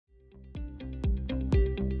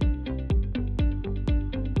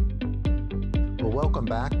Well, welcome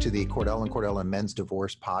back to the Cordell Cordell and Men's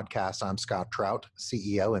Divorce Podcast. I'm Scott Trout,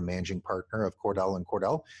 CEO and Managing Partner of Cordell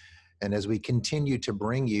Cordell. And as we continue to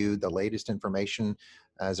bring you the latest information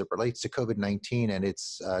as it relates to COVID-19 and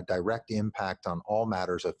its direct impact on all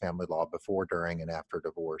matters of family law before, during, and after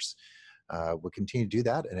divorce, we'll continue to do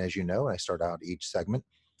that. And as you know, I start out each segment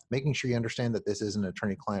making sure you understand that this is an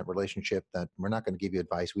attorney-client relationship, that we're not going to give you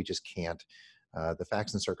advice. We just can't. The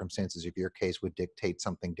facts and circumstances of your case would dictate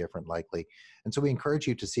something different likely. And so we encourage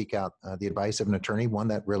you to seek out the advice of an attorney, one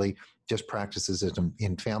that really just practices it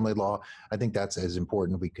in family law. I think that's as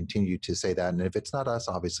important. We continue to say that. And if it's not us,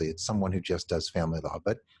 obviously, it's someone who just does family law.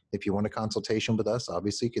 But if you want a consultation with us,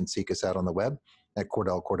 obviously, you can seek us out on the web at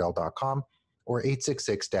cordellcordell.com or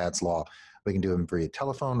 866-DADS-LAW. We can do them via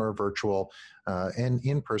telephone or virtual and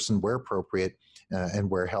in person where appropriate and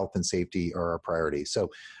where health and safety are our priorities. So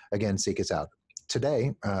again, seek us out.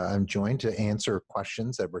 Today, I'm joined to answer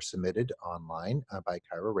questions that were submitted online by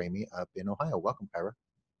Kyra Raimey up in Ohio. Welcome, Kyra.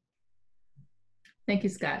 Thank you,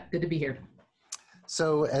 Scott. Good to be here.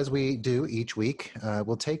 So as we do each week,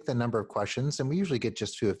 we'll take the number of questions, and we usually get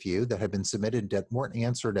just to a few that have been submitted that weren't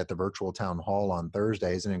answered at the virtual town hall on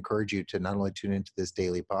Thursdays, and encourage you to not only tune into this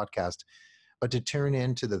daily podcast, but to tune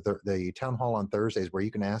into the town hall on Thursdays where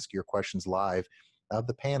you can ask your questions live of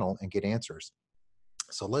the panel and get answers.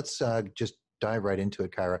 So let's just dive right into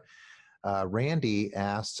it, Kyra. Randy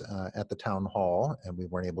asked at the town hall, and we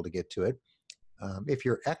weren't able to get to it, if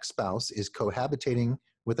your ex-spouse is cohabitating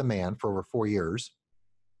with a man for over 4 years,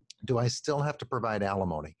 do I still have to provide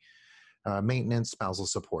alimony, maintenance, spousal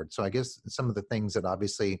support? So I guess some of the things that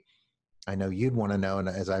obviously I know you'd want to know, and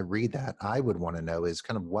as I read that, I would want to know is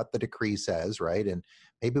kind of what the decree says, right? And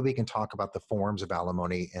maybe we can talk about the forms of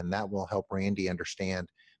alimony, and that will help Randy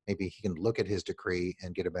understand. Maybe he can look at his decree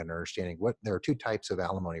and get a better understanding. There are two types of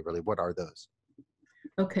alimony, really. What are those?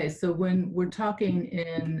 Okay, so when we're talking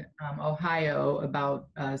in Ohio about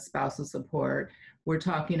spousal support, we're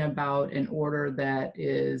talking about an order that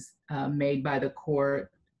is made by the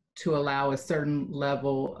court to allow a certain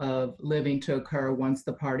level of living to occur once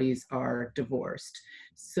the parties are divorced.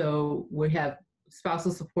 So we have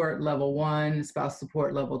spousal support level 1, spousal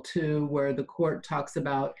support level 2, where the court talks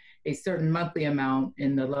about a certain monthly amount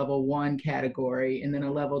in the level 1 category, and then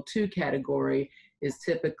a level 2 category is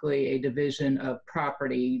typically a division of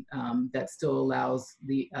property that still allows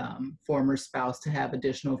the former spouse to have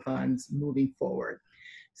additional funds moving forward.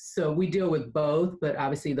 So we deal with both, but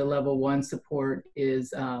obviously the level 1 support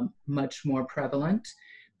is much more prevalent.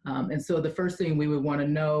 And so the first thing we would want to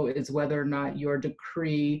know is whether or not your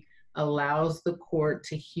decree allows the court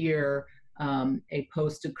to hear a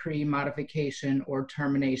post-decree modification or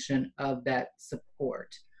termination of that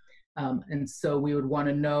support. And so we would want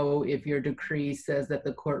to know if your decree says that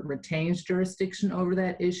the court retains jurisdiction over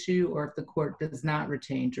that issue, or if the court does not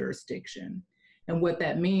retain jurisdiction. And what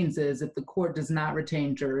that means is if the court does not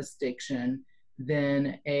retain jurisdiction,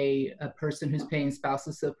 then a person who's paying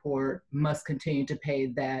spousal support must continue to pay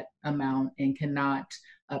that amount and cannot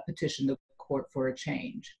petition the court for a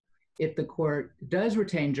change. If the court does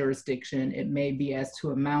retain jurisdiction, it may be as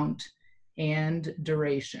to amount and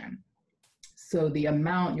duration. So the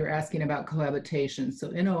amount, you're asking about cohabitation. So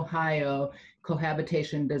in Ohio,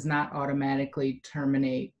 cohabitation does not automatically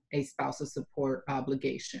terminate a spousal support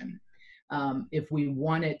obligation. If we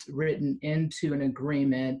want it written into an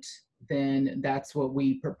agreement, then that's what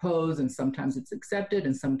we propose, and sometimes it's accepted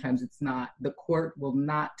and sometimes it's not. The court will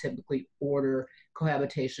not typically order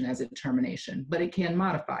cohabitation as a termination, but it can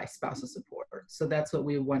modify spousal support. So that's what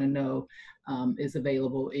we want to know is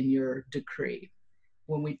available in your decree.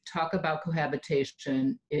 When we talk about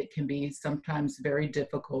cohabitation, it can be sometimes very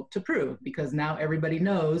difficult to prove because now everybody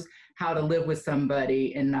knows how to live with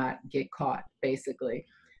somebody and not get caught, basically.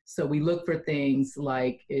 So we look for things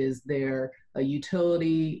like, is there a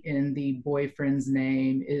utility in the boyfriend's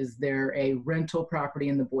name? Is there a rental property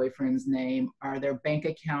in the boyfriend's name? Are there bank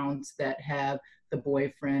accounts that have the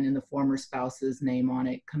boyfriend and the former spouse's name on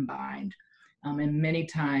it combined? And many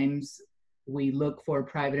times we look for a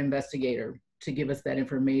private investigator to give us that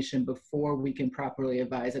information before we can properly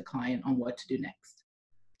advise a client on what to do next.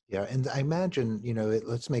 Yeah, and I imagine,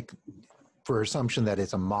 let's make for assumption that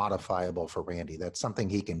it's a modifiable for Randy. That's something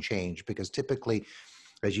he can change because typically,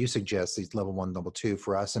 as you suggest, these level 1, level 2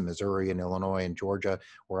 for us in Missouri and Illinois and Georgia,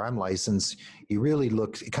 where I'm licensed, you really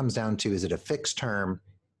look, it comes down to, is it a fixed term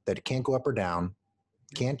that it can't go up or down,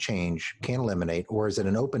 can't change, can't eliminate, or is it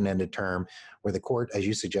an open-ended term where the court, as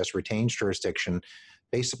you suggest, retains jurisdiction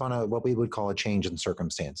based upon what we would call a change in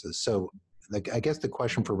circumstances? So I guess the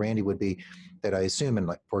question for Randy would be that I assume in,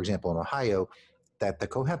 for example, in Ohio, that the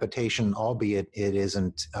cohabitation, albeit it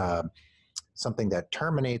isn't something that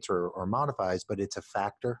terminates or modifies, but it's a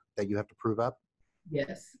factor that you have to prove up?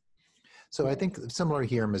 Yes. So I think similar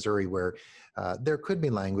here in Missouri, where there could be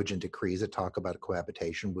language in decrees that talk about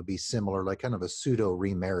cohabitation would be similar, like kind of a pseudo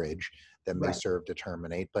remarriage that may Right. serve to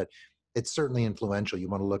terminate, but it's certainly influential. You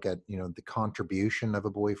want to look at, the contribution of a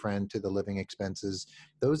boyfriend to the living expenses.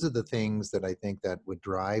 Those are the things that I think that would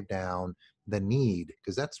drive down the need,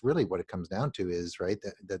 because that's really what it comes down to is, right,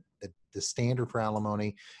 the standard for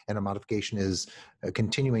alimony and a modification is a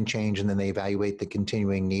continuing change, and then they evaluate the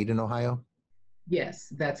continuing need in Ohio.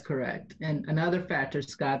 Yes, that's correct. And another factor,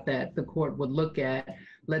 Scott, that the court would look at,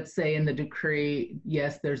 let's say in the decree,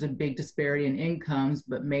 yes, there's a big disparity in incomes,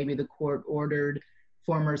 but maybe the court ordered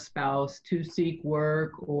former spouse to seek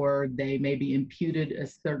work, or they maybe imputed a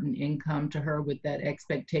certain income to her with that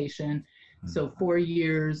expectation. So 4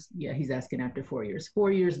 years, yeah, he's asking after 4 years.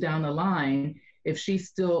 4 years down the line, if she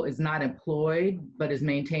still is not employed but is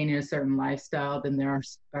maintaining a certain lifestyle, then there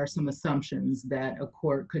are some assumptions that a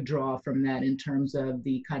court could draw from that in terms of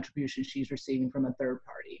the contribution she's receiving from a third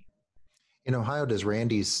party. In Ohio, does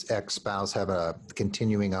Randy's ex-spouse have a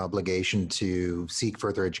continuing obligation to seek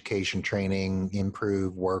further education, training,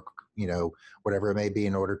 improve work, whatever it may be,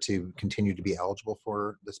 in order to continue to be eligible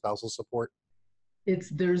for the spousal support?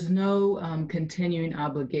 There's no continuing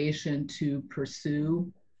obligation to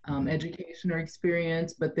pursue education or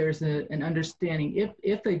experience, but there's an understanding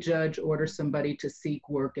if a judge orders somebody to seek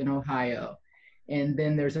work in Ohio, and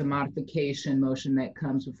then there's a modification motion that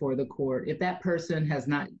comes before the court. If that person has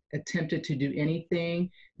not attempted to do anything,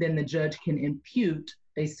 then the judge can impute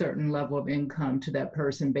a certain level of income to that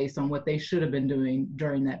person based on what they should have been doing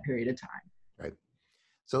during that period of time. Right.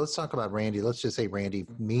 So let's talk about Randy. Let's just say Randy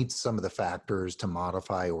meets some of the factors to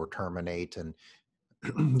modify or terminate, and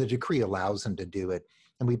the decree allows him to do it.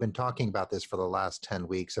 And we've been talking about this for the last 10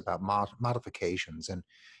 weeks about modifications. And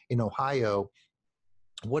in Ohio,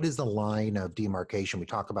 what is the line of demarcation? We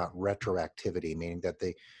talk about retroactivity, meaning that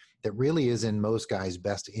that really is in most guys'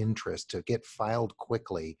 best interest to get filed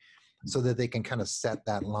quickly so that they can kind of set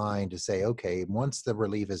that line to say, okay, once the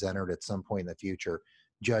relief is entered at some point in the future,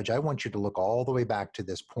 Judge, I want you to look all the way back to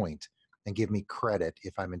this point and give me credit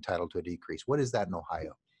if I'm entitled to a decrease. What is that in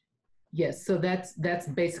Ohio? Yes, so that's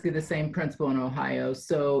basically the same principle in Ohio.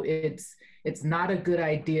 So it's not a good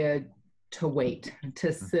idea to wait,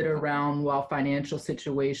 to sit around while financial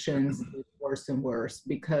situations get worse and worse,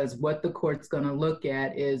 because what the court's going to look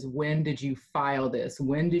at is, when did you file this?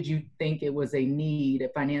 When did you think it was a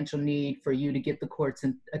financial need for you to get the court's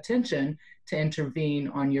attention to intervene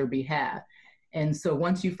on your behalf? And so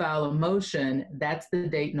once you file a motion, that's the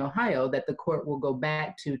date in Ohio that the court will go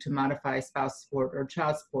back to modify spousal support or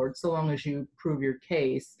child support, so long as you prove your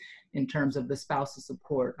case in terms of the spousal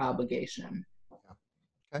support obligation.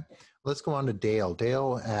 Okay, let's go on to Dale.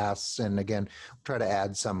 Dale asks, and again, try to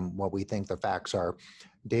add what we think the facts are.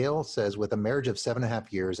 Dale says, with a marriage of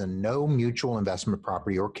 7.5 years and no mutual investment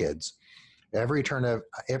property or kids, every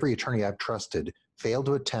attorney I've trusted failed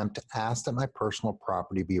to attempt to ask that my personal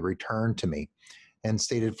property be returned to me, and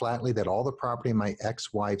stated flatly that all the property in my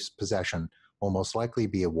ex-wife's possession will most likely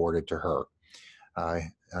be awarded to her.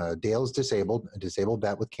 Dale is disabled, a disabled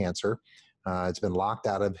vet with cancer. It's been locked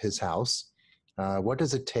out of his house. What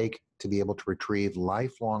does it take to be able to retrieve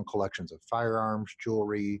lifelong collections of firearms,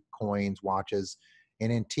 jewelry, coins, watches,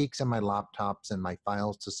 and antiques in my laptops and my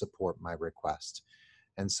files to support my request?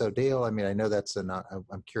 And so, Dale, I know that's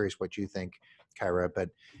I'm curious what you think, Kyra, but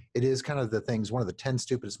it is kind of one of the 10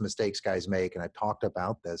 stupidest mistakes guys make, and I talked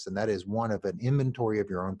about this, and that is one of an inventory of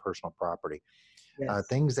your own personal property. Yes.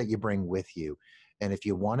 Things that you bring with you. And if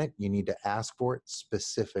you want it, you need to ask for it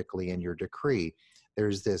specifically in your decree.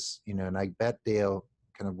 There's this, and I bet, Dale,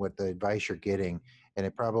 kind of what the advice you're getting, and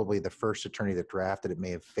it probably the first attorney that drafted it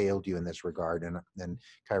may have failed you in this regard. And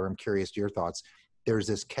Kyra, I'm curious to your thoughts. There's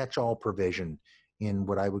this catch-all provision in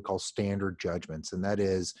what I would call standard judgments, and that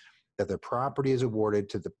is that the property is awarded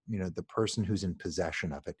to the person who's in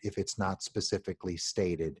possession of it if it's not specifically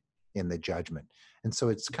stated in the judgment. And so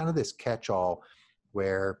it's kind of this catch-all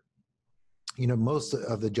where, most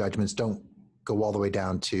of the judgments don't go all the way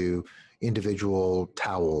down to individual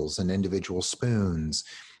towels and individual spoons.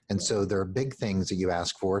 And so there are big things that you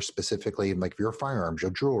ask for specifically, like your firearms,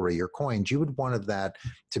 your jewelry, your coins. You would want that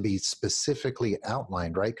to be specifically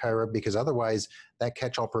outlined, right, Kyra? Because otherwise that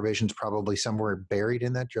catch-all provision is probably somewhere buried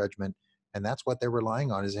in that judgment. And that's what they're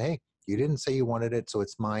relying on is, hey, you didn't say you wanted it, so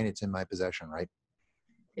it's mine, it's in my possession, right?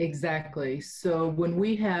 Exactly. So when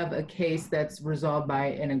we have a case that's resolved by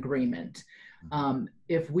an agreement,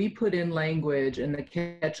 if we put in language, and the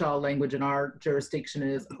catch-all language in our jurisdiction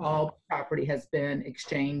is all property has been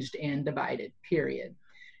exchanged and divided, period,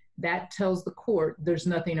 that tells the court there's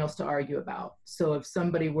nothing else to argue about. So if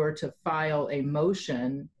somebody were to file a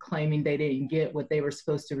motion claiming they didn't get what they were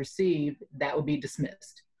supposed to receive, that would be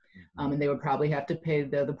dismissed. And they would probably have to pay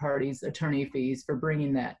the other party's attorney fees for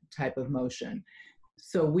bringing that type of motion.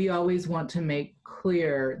 So we always want to make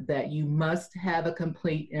clear that you must have a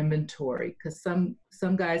complete inventory, because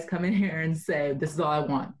some guys come in here and say, this is all I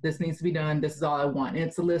want. This needs to be done. This is all I want. And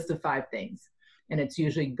it's a list of 5 things. And it's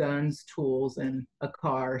usually guns, tools, and a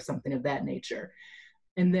car or something of that nature.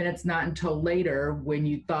 And then it's not until later, when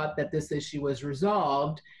you thought that this issue was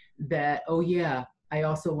resolved, that, oh yeah, I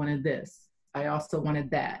also wanted this. I also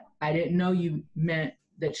wanted that. I didn't know you meant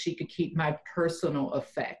that she could keep my personal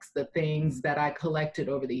effects, the things that I collected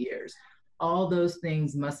over the years. All those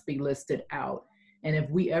things must be listed out. And if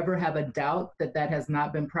we ever have a doubt that that has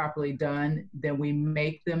not been properly done, then we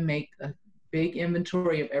make them make a big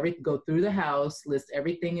inventory of everything, go through the house, list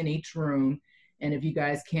everything in each room. And if you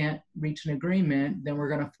guys can't reach an agreement, then we're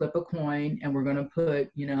going to flip a coin and we're going to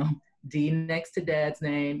put, D next to dad's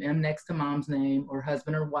name, M next to mom's name, or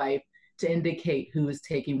husband or wife, to indicate who is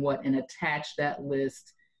taking what, and attach that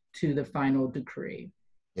list to the final decree.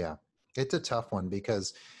 Yeah, it's a tough one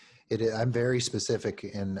because I'm very specific,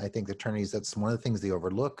 and I think the attorneys, that's one of the things they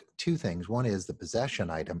overlook. 2 things. One is the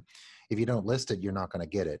possession item. If you don't list it, you're not going to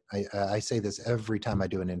get it. I say this every time I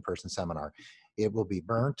do an in-person seminar. It will be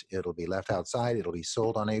burnt. It'll be left outside. It'll be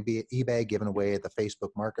sold on eBay, given away at the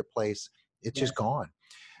Facebook marketplace. It's just gone.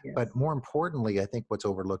 Yes. But more importantly, I think what's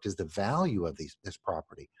overlooked is the value of this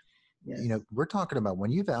property. Yes. We're talking about when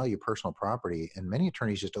you value personal property, and many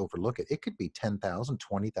attorneys just overlook it. It could be $10,000,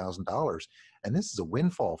 $20,000, and this is a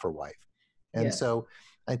windfall for wife. And yes. So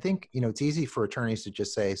I think, it's easy for attorneys to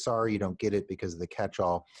just say, sorry, you don't get it because of the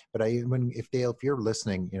catch-all. But if you're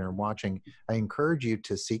listening, watching, I encourage you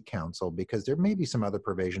to seek counsel, because there may be some other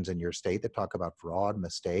provisions in your state that talk about fraud,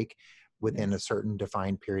 mistake within a certain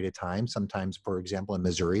defined period of time. Sometimes, for example, in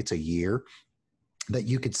Missouri, it's a year that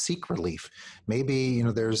you could seek relief. Maybe,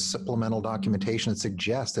 there's supplemental documentation that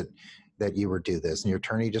suggests that you were due this and your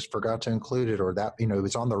attorney just forgot to include it, or that, it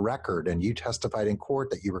was on the record and you testified in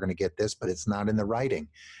court that you were going to get this, but it's not in the writing.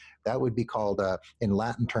 That would be called, in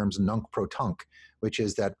Latin terms, nunc pro tunc, which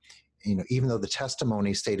is that, even though the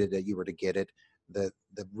testimony stated that you were to get it, the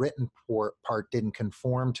written part didn't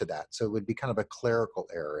conform to that. So it would be kind of a clerical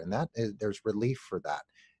error, and there's relief for that.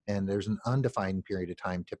 And there's an undefined period of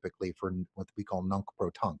time typically for what we call nunc pro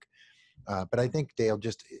tunc. But I think, Dale,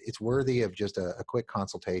 it's worthy of just a quick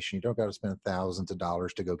consultation. You don't got to spend thousands of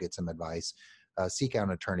dollars to go get some advice. Seek out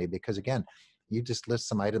an attorney, because again, you just list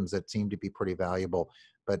some items that seem to be pretty valuable,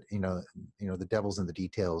 but the devil's in the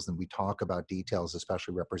details, and we talk about details,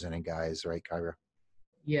 especially representing guys, right, Kyra?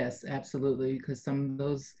 Yes, absolutely, because some of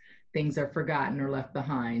those things are forgotten or left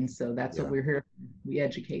behind. So that's what we're here. We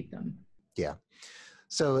educate them. Yeah.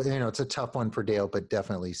 So, it's a tough one for Dale, but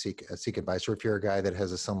definitely seek advice. Or if you're a guy that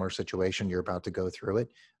has a similar situation, you're about to go through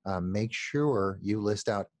it, make sure you list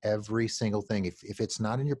out every single thing. If it's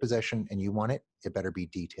not in your possession and you want it, it better be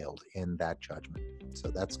detailed in that judgment. So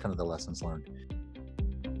that's kind of the lessons learned.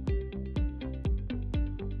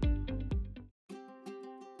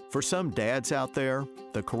 For some dads out there,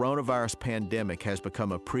 the coronavirus pandemic has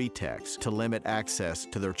become a pretext to limit access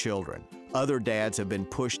to their children. Other dads have been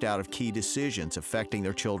pushed out of key decisions affecting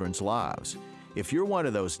their children's lives. If you're one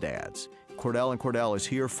of those dads, Cordell Cordell is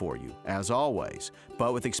here for you, as always,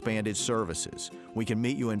 but with expanded services. We can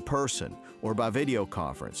meet you in person or by video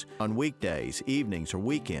conference on weekdays, evenings, or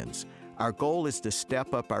weekends. Our goal is to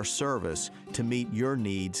step up our service to meet your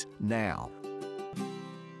needs now.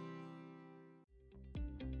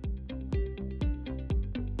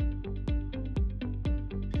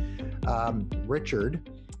 Richard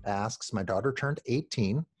asks, my daughter turned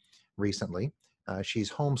 18 recently. She's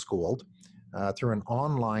homeschooled through an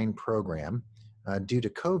online program. Due to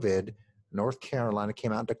COVID, North Carolina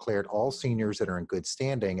came out and declared all seniors that are in good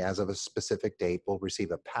standing as of a specific date will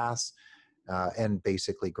receive a pass and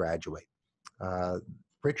basically graduate.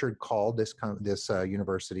 Richard called this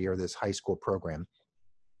university or this high school program,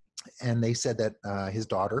 and they said that his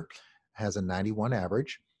daughter has a 91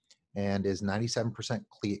 average and is 97%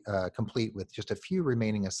 complete with just a few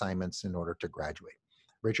remaining assignments in order to graduate.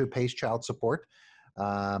 Richard pays child support,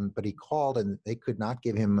 but he called and they could not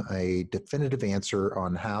give him a definitive answer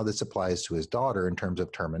on how this applies to his daughter in terms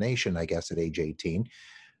of termination, I guess, at age 18,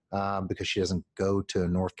 because she doesn't go to a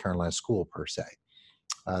North Carolina school per se.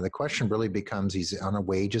 The question really becomes, he's on a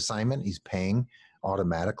wage assignment, he's paying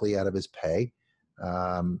automatically out of his pay.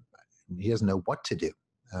 He doesn't know what to do.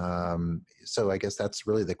 So I guess that's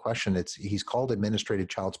really the question. He's called administrative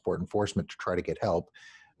child support enforcement to try to get help.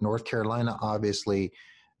 North Carolina obviously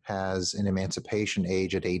has an emancipation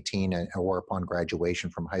age at 18 or upon graduation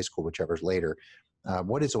from high school, whichever's later.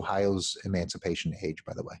 What is Ohio's emancipation age,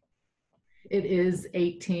 by the way? It is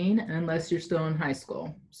 18 unless you're still in high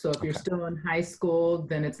school. So if you're still in high school,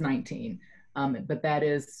 then it's 19. But that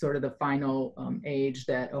is sort of the final age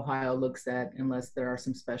that Ohio looks at unless there are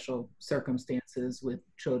some special circumstances with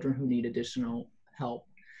children who need additional help.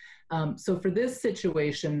 So for this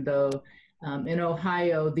situation, though, in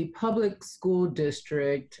Ohio, the public school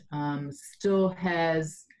district still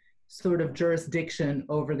has sort of jurisdiction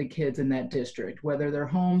over the kids in that district, whether they're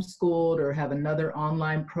homeschooled or have another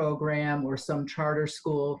online program or some charter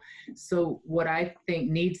school. So what I think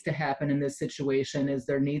needs to happen in this situation is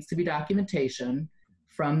there needs to be documentation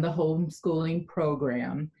from the homeschooling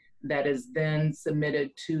program that is then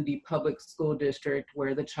submitted to the public school district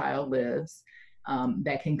where the child lives,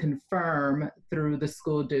 that can confirm through the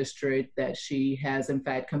school district that she has in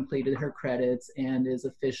fact completed her credits and is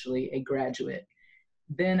officially a graduate.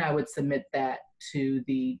 Then I would submit that to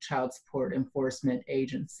the Child Support Enforcement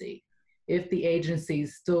Agency. If the agency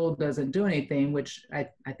still doesn't do anything, which I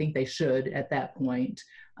think they should at that point,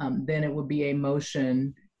 then it would be a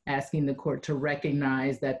motion asking the court to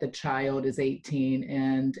recognize that the child is 18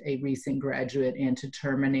 and a recent graduate and to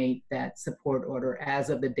terminate that support order as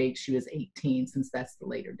of the date she was 18, since that's the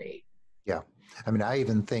later date. Yeah. I mean, I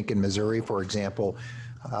even think in Missouri, for example,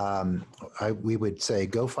 we would say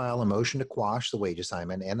go file a motion to quash the wage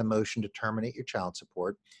assignment and a motion to terminate your child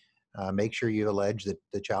support. Make sure you allege that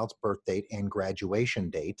the child's birth date and graduation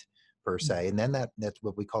date per se, and then that's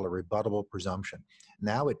what we call a rebuttable presumption.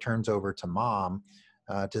 Now it turns over to mom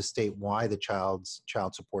to state why the child's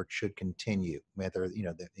child support should continue, whether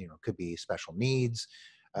could be special needs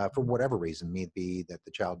for whatever reason, maybe that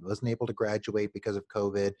the child wasn't able to graduate because of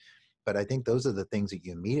COVID. But I think those are the things that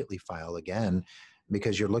you immediately file again,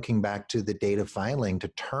 because you're looking back to the date of filing to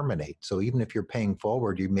terminate. So even if you're paying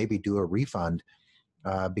forward, you maybe do a refund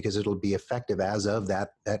because it'll be effective as of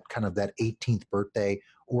that 18th birthday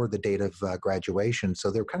or the date of graduation. So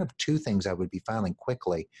there are kind of two things I would be filing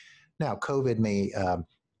quickly. Now, COVID may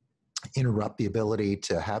interrupt the ability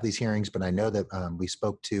to have these hearings, but I know that we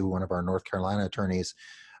spoke to one of our North Carolina attorneys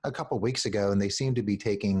a couple of weeks ago, and they seem to be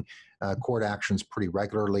taking court actions pretty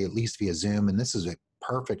regularly, at least via Zoom. And this is a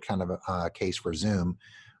perfect kind of a case for Zoom,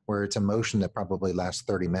 where it's a motion that probably lasts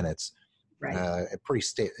 30 minutes. Right. Pretty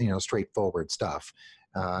straightforward stuff,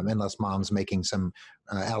 unless mom's making some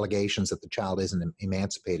allegations that the child isn't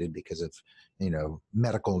emancipated because of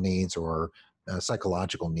medical needs or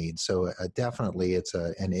psychological needs. So definitely it's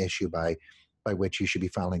an issue by which you should be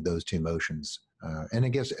filing those two motions. And I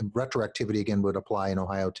guess retroactivity again would apply in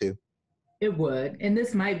Ohio too? It would. And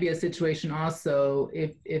this might be a situation also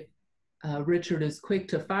if Richard is quick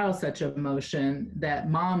to file such a motion, that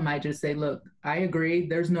mom might just say, look, I agree.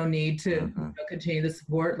 There's no need to continue the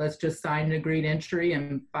support. Let's just sign an agreed entry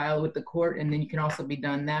and file with the court. And then you can also be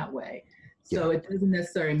done that way. So It doesn't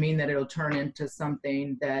necessarily mean that it'll turn into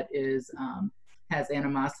something that is has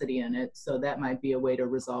animosity in it. So that might be a way to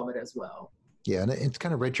resolve it as well. Yeah, and it's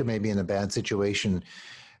kind of Richard may be in a bad situation.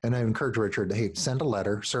 And I encourage Richard to send a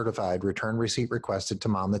letter, certified, return receipt requested to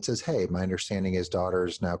mom that says, hey, my understanding is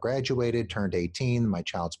daughter's now graduated, turned 18, my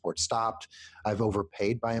child support stopped, I've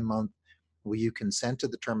overpaid by a month. Will you consent to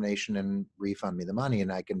the termination and refund me the money?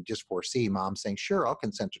 And I can just foresee mom saying, sure, I'll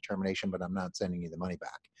consent to termination, but I'm not sending you the money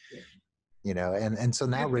back. Yeah. And so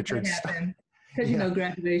now Richard's... Because,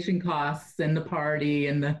 graduation costs and the party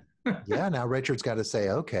and the... Yeah, now Richard's got to say,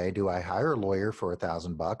 okay, do I hire a lawyer for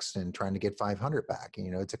 $1,000 and trying to get 500 back?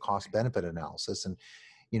 It's a cost benefit analysis. And,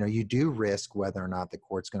 you do risk whether or not the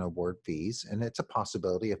court's going to award fees. And it's a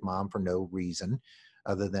possibility if mom, for no reason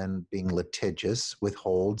other than being litigious,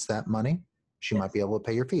 withholds that money, she might be able to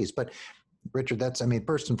pay your fees. But Richard,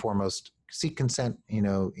 first and foremost, seek consent,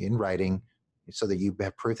 in writing so that you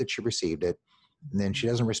have proof that she received it. And then she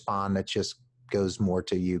doesn't respond. That just goes more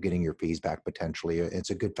to you getting your fees back potentially. It's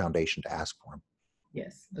a good foundation to ask for them.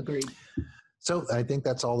 Yes, agreed. So I think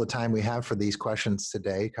that's all the time we have for these questions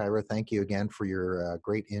today. Kyra, thank you again for your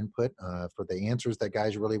great input, for the answers that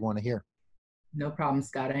guys really want to hear. No problem,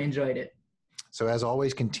 Scott. I enjoyed it. So as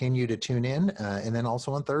always, continue to tune in. And then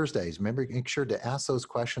also on Thursdays, remember, make sure to ask those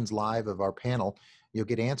questions live of our panel. You'll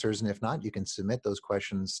get answers. And if not, you can submit those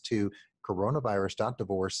questions to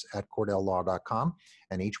coronavirus.divorce@cordelllaw.com.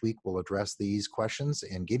 And each week we'll address these questions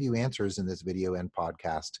and give you answers in this video and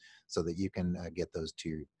podcast so that you can get those to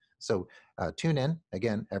you. So tune in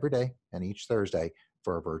again every day and each Thursday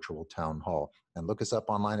for a virtual town hall. And look us up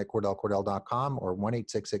online at cordellcordell.com or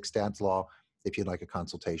 1-866-STADS-LAW if you'd like a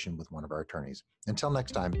consultation with one of our attorneys. Until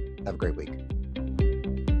next time, have a great week.